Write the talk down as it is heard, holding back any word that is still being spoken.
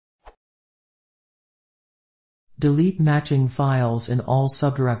Delete matching files in all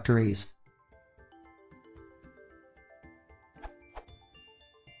subdirectories.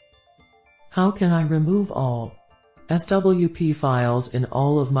 How can I remove all SWP files in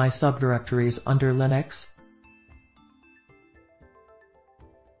all of my subdirectories under Linux?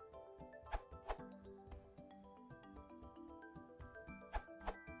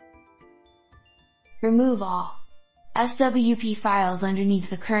 Remove all SWP files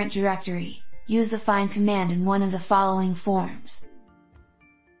underneath the current directory. Use the find command in one of the following forms.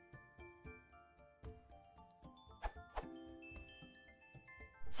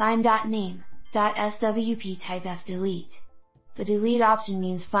 Find.name.swp type f delete. The delete option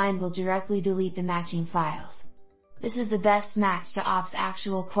means find will directly delete the matching files. This is the best match to op's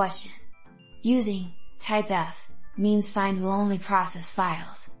actual question. Using type f means find will only process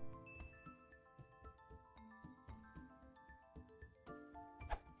files.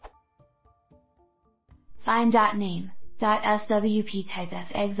 Find.name.swp type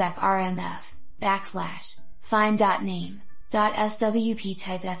f exec rmf / find.name.swp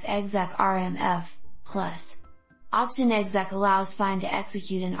type f exec rmf plus. Option exec allows find to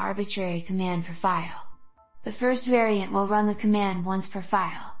execute an arbitrary command per file. The first variant will run the command once per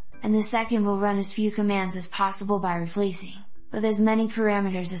file, and the second will run as few commands as possible by replacing, with as many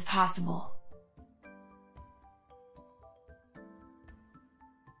parameters as possible.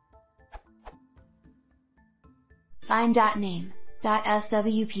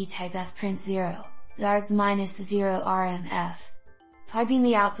 Find.name.swp type f print 0, zargs -0 rmf. Piping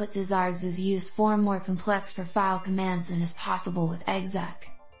the output to zargs is used for more complex per file commands than is possible with exec.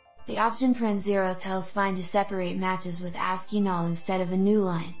 The option print 0 tells find to separate matches with ASCII null instead of a new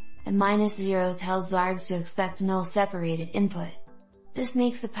line, and -0 tells zargs to expect null separated input. This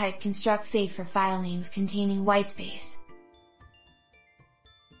makes the pipe construct safe for file names containing whitespace.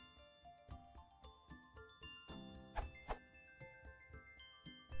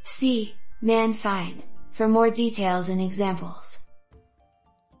 See man find for more details and examples.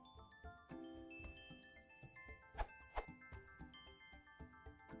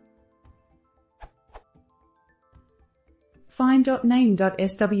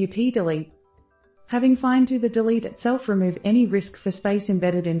 Find.name.swp delete. Having find do the delete itself remove any risk for space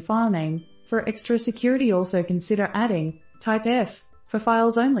embedded in file name. For extra security also consider adding type f for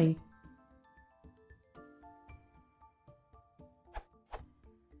files only.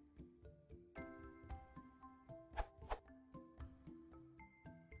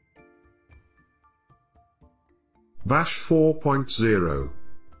 Bash 4.0.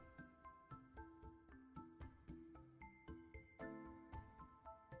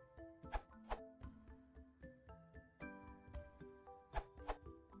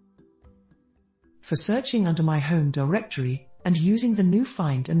 For searching under my home directory, and using the new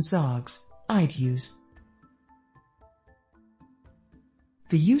find and zargs, I'd use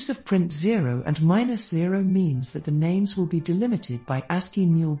the use of print 0 and -0 means that the names will be delimited by ASCII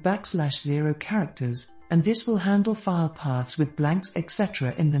null \0 characters, and this will handle file paths with blanks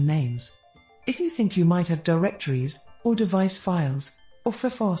etc. in the names. If you think you might have directories, or device files, or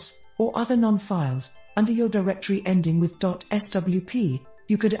FFOS, or other non-files, under your directory ending with .swp,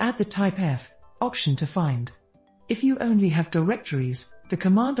 you could add the type f option to find. If you only have directories, the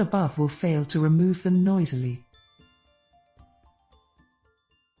command above will fail to remove them noisily.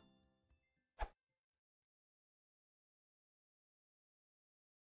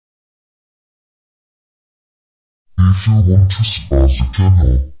 If you want to support the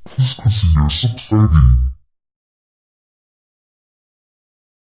channel, please consider subscribing.